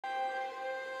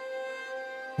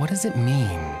What does it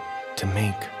mean to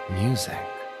make music?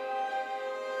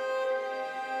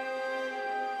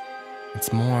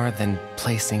 It's more than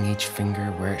placing each finger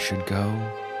where it should go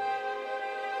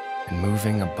and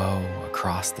moving a bow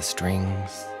across the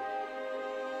strings.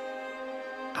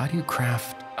 How do you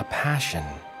craft a passion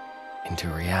into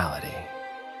reality?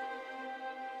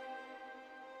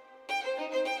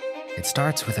 It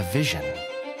starts with a vision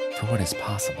for what is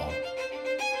possible,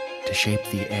 to shape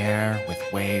the air with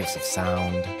waves of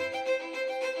sound.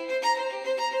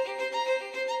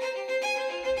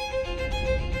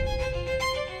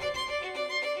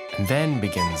 And then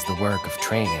begins the work of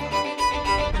training.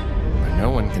 But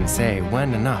no one can say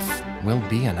when enough will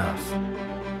be enough.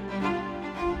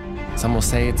 Some will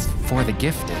say it's for the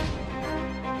gifted,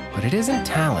 but it isn't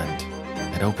talent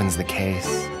that opens the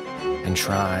case and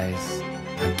tries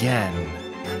again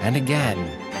and again,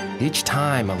 each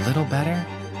time a little better.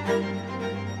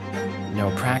 No,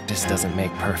 practice doesn't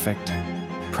make perfect.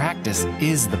 Practice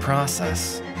is the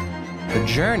process. The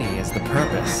journey is the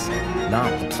purpose,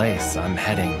 not the place I'm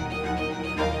heading.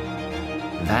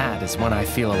 That is when I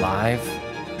feel alive,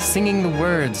 singing the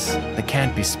words that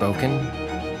can't be spoken,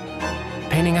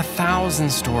 painting 1,000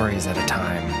 stories at a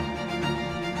time.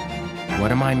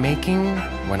 What am I making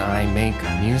when I make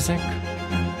music?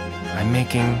 I'm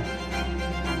making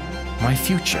my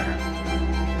future,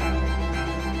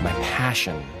 my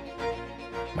passion,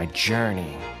 my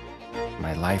journey,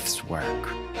 my life's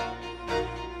work.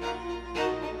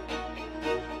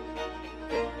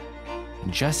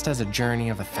 And just as a journey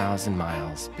of 1,000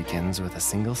 miles begins with a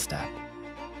single step,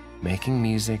 making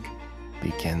music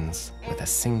begins with a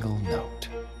single note.